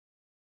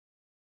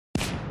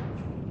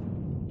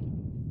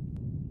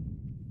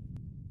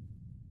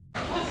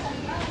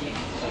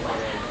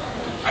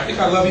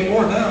think I love you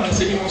more now. I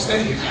see you on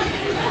stage.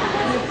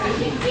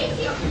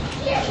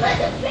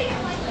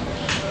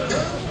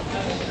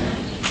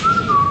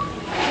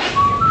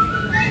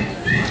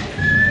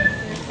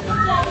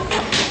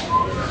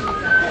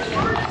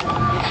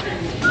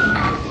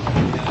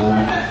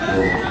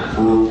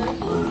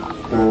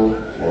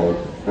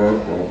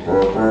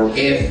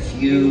 If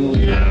you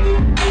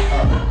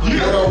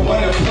don't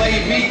wanna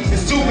play me,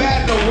 it's too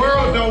bad the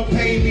world don't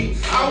pay me.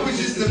 I was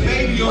just a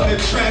baby on the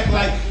track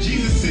like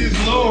Jesus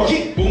is Lord.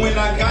 But when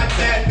I got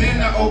that,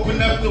 then I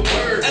opened up the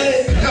word.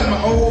 Cause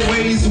my old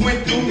ways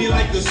went through me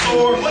like the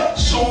sword.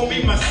 Showing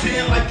me my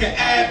sin like an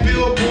ad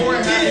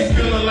billboard. Had me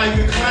feeling like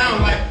a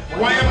clown, like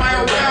why am I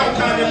around?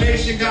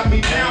 Condemnation got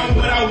me down,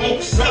 but I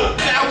won't stop.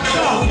 Now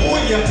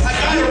California, I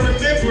gotta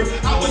remember,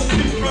 I was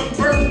picked from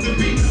birth to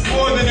be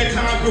more than a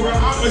conqueror.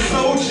 I'm a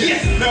soldier.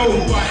 Know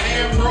who I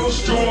am, bro,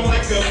 strong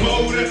like a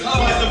boulder.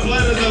 By the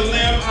blood of the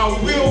Lamb, I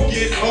will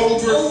get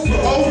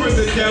over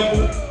the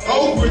devil,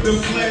 over the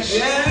flesh,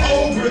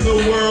 over the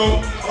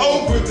world,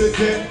 over the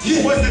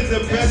death. Wasn't the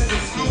best in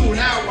school,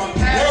 now I'm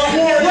past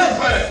it.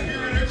 By the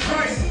Spirit of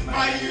Christ,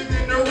 mightier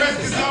than the rest,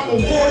 cause I'm a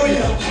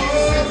warrior.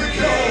 Jesus is the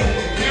king,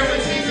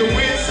 guaranteed to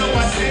win, so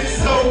I sit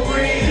so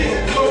green.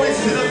 Glory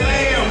to the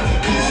Lamb,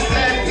 it's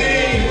that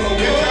thing. If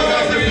you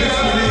got the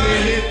victory,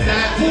 then hit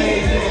that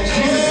thing.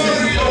 Jesus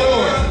is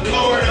Lord,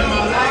 Lord of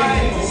my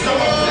life. So I'm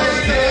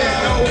blessed to have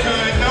no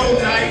gun, no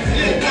knife.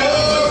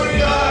 Lord of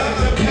God,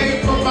 to pay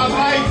for my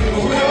life.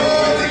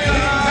 Whoever the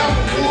king, I'm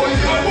for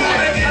your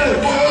life.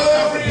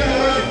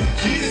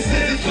 Jesus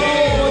is the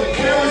Lord,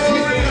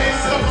 guaranteed to win,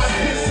 so I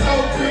sit so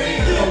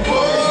green.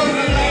 Glory to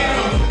the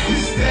Lamb,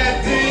 it's that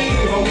thing.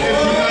 If you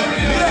got the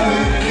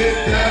victory, then hit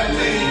that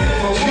thing.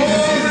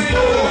 Jesus is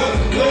Lord,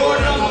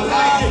 Lord of my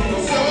life.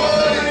 So I'm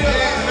blessed to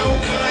have no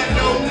gun,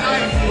 no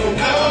knife.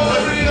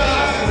 Lord of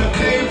God, to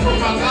pay for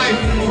my life.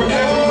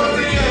 Forever with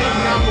the king,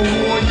 I'm a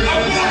warrior.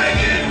 I'm a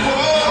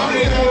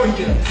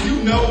warrior. You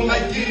know,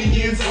 like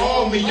Gideon's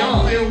army,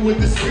 I'm filled with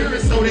the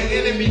Spirit, so the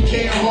enemy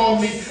can't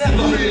harm me.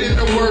 Rooted in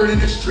the word, in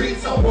the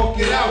streets, I walk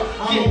it out.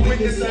 I'm a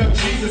witness of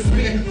Jesus,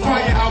 spitting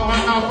fire out my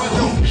mouth. I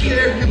don't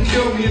care if you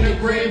kill me in the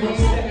grave,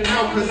 I'm walking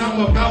out, cause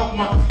I'm about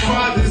my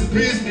Father's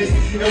business.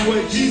 And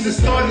what Jesus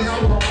started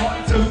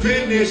to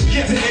finish,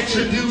 to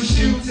introduce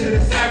you to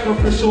the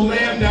sacrificial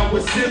lamb that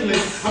was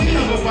sinless. I'm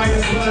covered by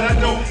his blood, I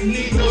don't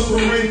need no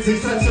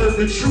forensics. I serve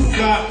the true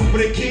God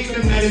with a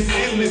kingdom that is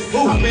endless.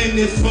 I'm in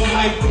this for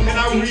life, and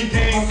I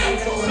regain,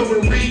 so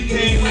it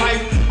regain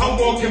life. I'm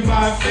walking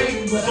by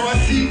faith, so I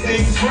see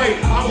things right.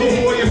 I'm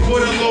a warrior for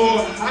the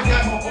Lord. I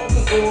got my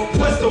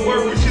plus the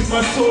word, which is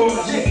my sword.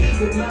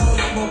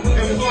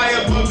 And fly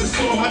above the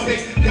storm. I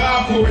thank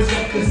God for his,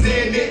 cause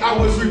in it I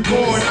was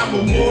reborn. I'm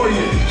a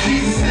warrior.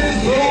 Jesus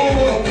is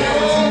Lord.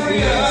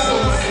 So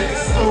sick,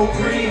 so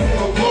green.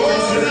 Glory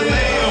to the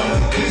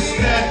Lamb. It's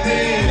that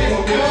thing.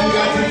 If you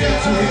got the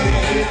victory,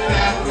 hit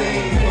that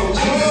thing.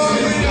 Jesus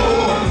is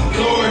Lord,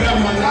 Lord of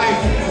my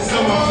life. So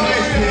my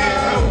flesh had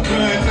no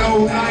gun,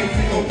 no knife.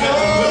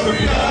 Nothing but the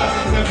blood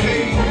that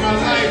paid for my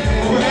life.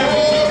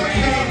 Forever with the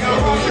king, I'm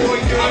a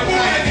warrior. I'm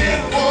a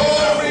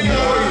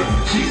warrior.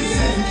 Jesus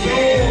is the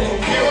king.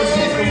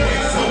 Guaranteed to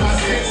win, so my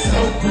skin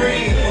so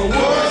green.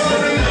 Glory to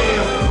the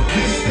Lamb.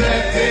 It's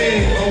that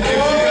thing. If you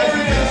got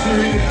the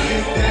victory,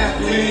 hit that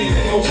thing.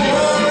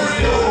 Jesus is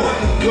Lord,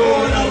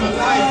 Lord of my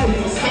life.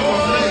 So my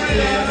flesh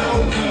had no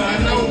gun,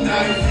 no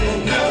knife.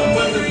 Nothing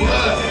but the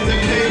blood that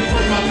paid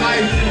for my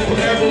life.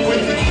 Forever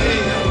with the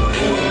king.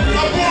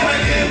 I'm born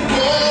again,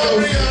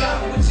 warrior.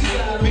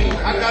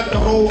 I got the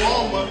whole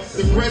armor,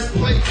 the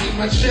breastplate, keep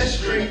my chest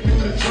straight through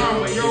the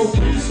drama. Yo,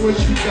 Bruce, what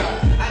you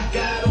got? I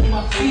got on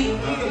my feet,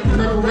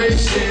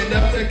 Preparation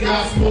of the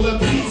gospel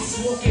of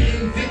peace, walking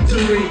in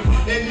victory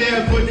and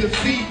never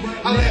defeat.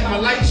 I let my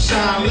light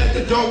shine, let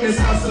the darkness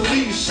house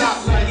leave.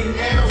 Shot like an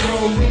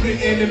arrow through the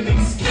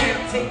enemy's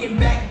camp. taking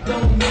back,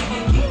 don't make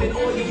it, keep it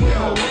on your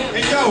will.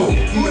 And yo,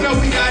 you know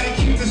we gotta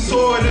keep the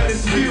sword of the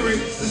spirit,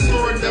 the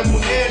sword double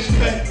edge,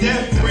 cut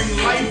death, bring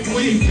life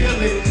when you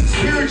feel it.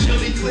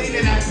 Spiritually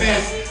cleaning at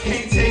best.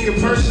 Can't take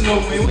it personal,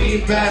 man, we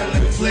ain't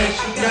battling flesh.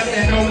 Got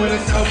that helmet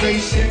of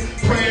salvation,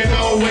 praying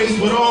always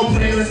with all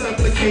prayer and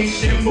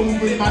supplication,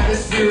 moving by the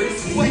Spirit.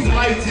 Speak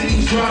life to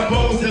these dry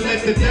bones and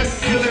let the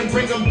death kill and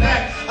bring them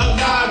back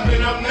alive.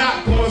 And I'm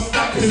not gonna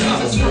stop cause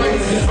Jesus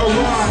Christ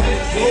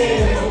arrived.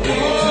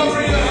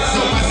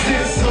 So my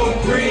sins so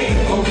green,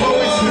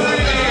 glory to the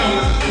Lamb.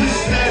 It's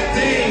that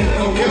thing, if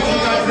you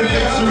got the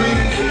victory.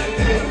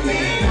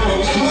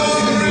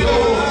 Jesus is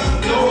Lord,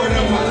 Lord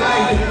of my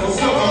life.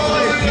 So my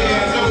flesh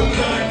had no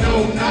gun, no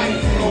knife,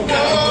 nothing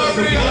but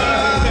the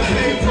blood that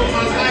paid for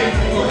my life.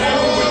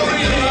 Forever with the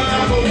king,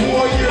 I'm a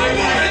warrior.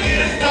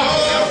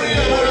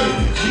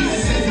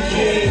 Jesus is the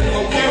king,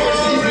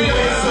 guaranteed to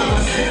win, so my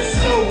sins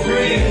so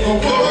green.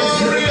 Glory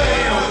to the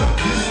Lamb,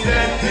 it's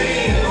that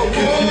thing. If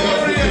you got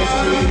the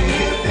victory,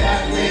 hit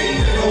that ring.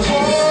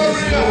 Jesus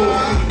is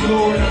Lord,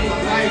 Lord of my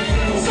life.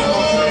 So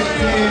my flesh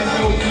had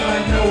no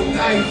gun, no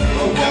knife,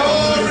 nothing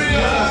but the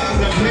blood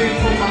that paid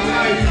for my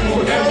life.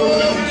 Forever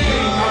with the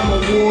king, I'm a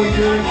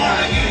warrior.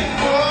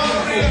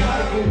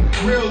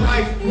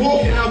 life,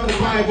 walking out the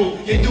Bible,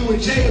 and doing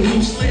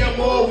Jehu, slam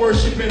more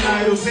worshiping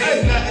idols.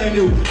 Ain't nothing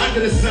new under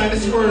the sun.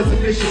 This word is a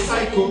vicious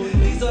cycle.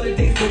 These are the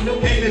days when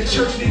no Ain't the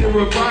church need a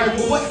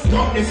revival.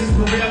 Darkness is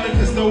prevailing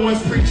because no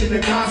one's preaching the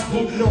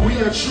gospel. We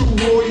are true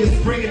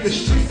warriors, bringing the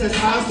streets that's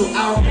hostile,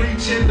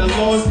 outreaching the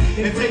lost,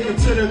 and take them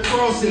to the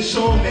cross and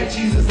show them that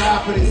Jesus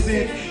died for their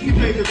sin. He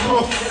paid the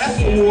cross. That's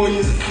what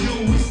warriors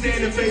do. We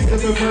stand in face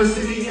of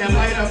adversity and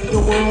light up the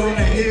world on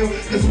a hill,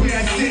 because we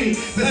are city.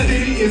 The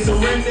city is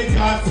surrendering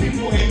God's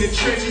people in the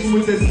trenches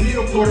with the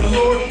zeal for the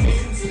Lord.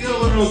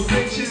 Still on those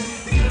benches,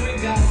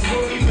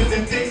 even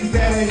the things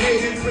that are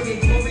hidden, bringing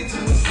glory to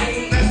His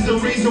name. That's the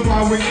reason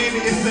why we're in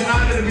it. It's an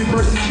honor to be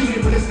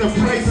persecuted, but it's the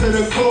price of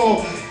the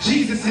call.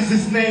 Jesus is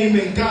His name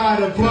and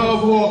God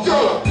above all.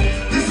 Yo,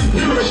 this is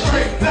pure and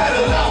straight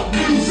battle out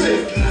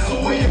music.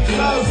 So where your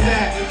gloves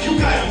at? You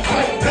gotta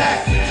fight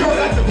back. You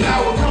got the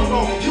power, come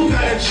on. You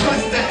gotta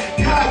trust that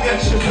God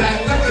got your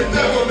back. Let the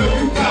devil know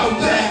you about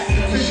that,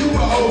 cause you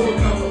are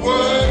overcomer.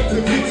 What?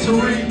 The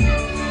victory,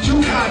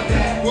 you got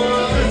that.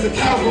 What? There's the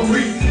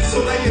Calvary. So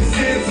lay your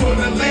sins on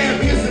the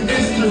Lamb. Here's a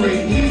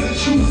mystery. He's a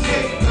true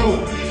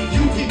scapegoat.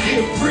 You can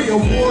get free, a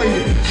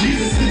warrior.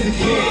 Jesus is the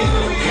King.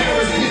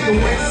 Parents get the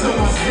way, so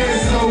my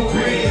skin's so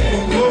green.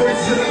 Glory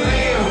to the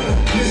Lamb.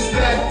 Just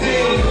that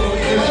thing.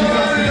 If you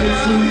got the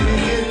victory, you can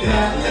get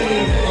that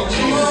thing.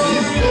 Jesus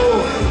is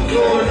Lord,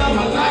 Lord of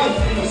my life.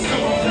 So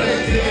my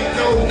flesh didn't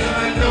know,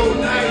 I know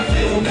knife.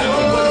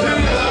 Nothing but that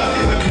love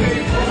is a pay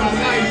for my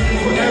life.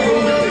 Forever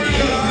with the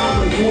King, I'm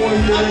a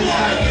warrior.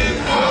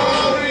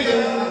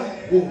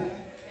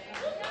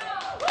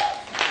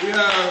 We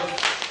have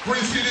free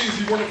CDs.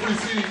 You want a free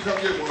CD? Come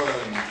get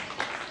one.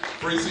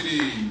 Free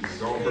CDs.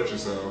 Don't hurt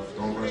yourself.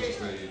 Don't rush the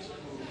stage.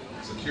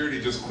 Security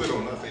just quit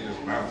on us. They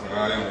just bounced.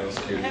 I don't know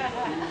security.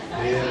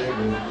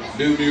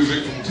 New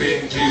music from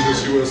Team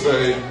Jesus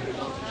USA.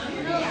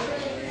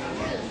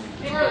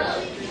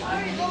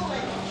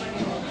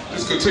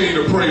 Just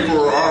continue to pray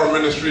for our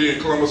ministry in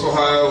Columbus,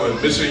 Ohio,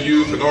 and Mission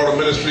Youth and all the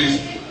ministries.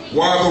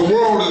 While the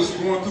world is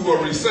going through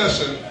a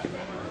recession,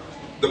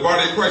 the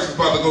body of Christ is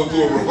about to go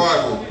through a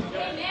revival.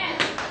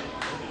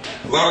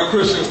 A lot of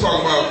Christians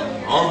talking about,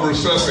 I'm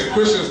recessing.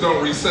 Christians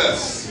don't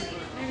recess.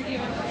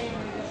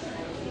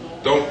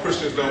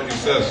 Christians don't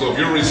recess. So if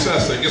you're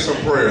recessing, get some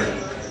prayer.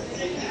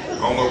 I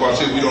don't know about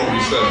you, we don't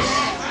recess.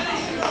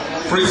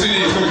 Free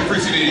CDs, come get free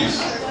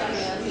CDs.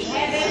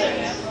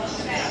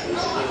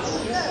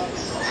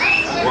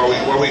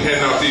 While we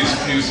hand out these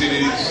few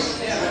CDs.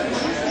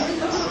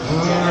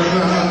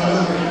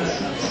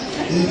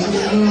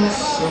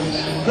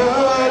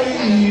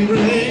 Somebody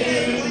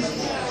reigns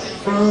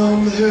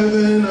from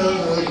heaven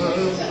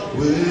above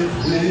with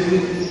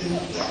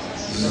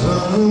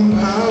some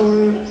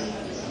power.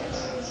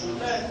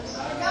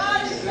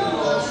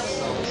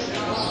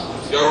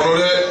 Y'all don't know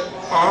that?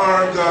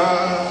 Our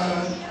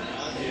God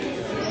is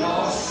an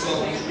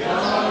awesome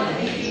God.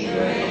 He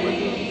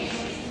reigns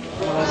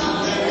from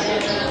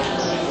heaven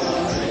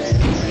above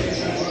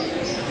with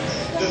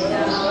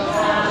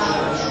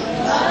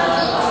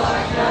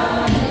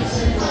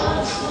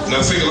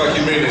Now sing it like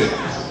you mean it.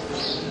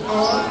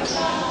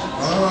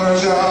 Our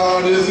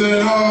God is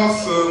an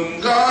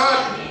awesome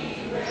God.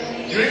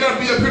 You ain't got to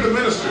be up here to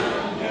minister.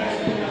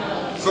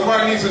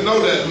 Somebody needs to know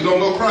that who don't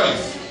know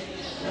Christ.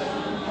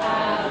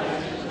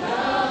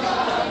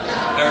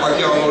 Act like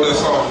y'all know that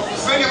song.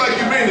 Sing it like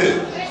you mean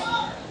it.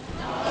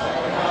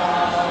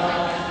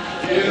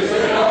 Is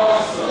an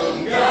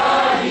awesome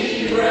God.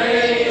 He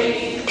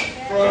reigns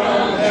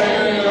from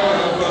heaven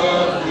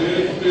above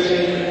with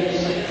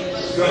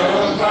wisdom,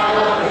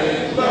 power,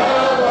 and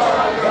love.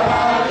 Our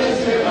God is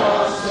an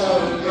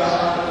awesome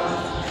God.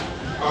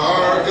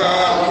 Our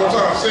God. One more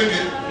time, sing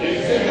it.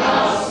 Is an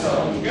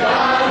awesome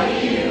God.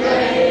 He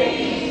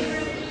reigns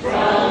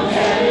from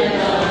heaven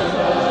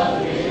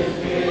above with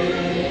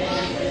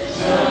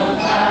wisdom,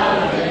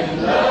 power, and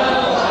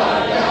love.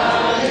 Our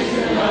God is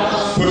an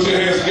awesome God. Put your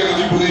hands together if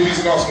you believe He's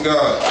an awesome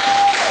God.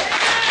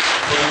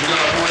 Praise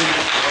God for you.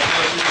 God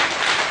bless you.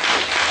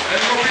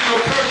 Ain't gonna be no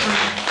country,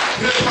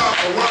 hip hop,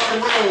 or rock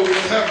and roll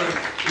in heaven.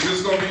 It's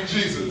just gonna be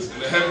Jesus in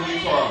the heavenly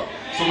choir.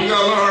 So we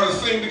gotta learn how to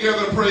sing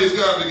together and praise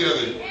God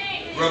together.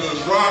 Whether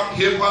it's rock,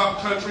 hip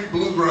hop, country,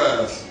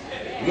 bluegrass.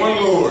 One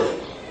Lord,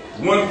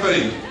 one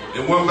faith,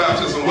 and one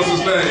baptism. What's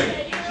His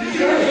name?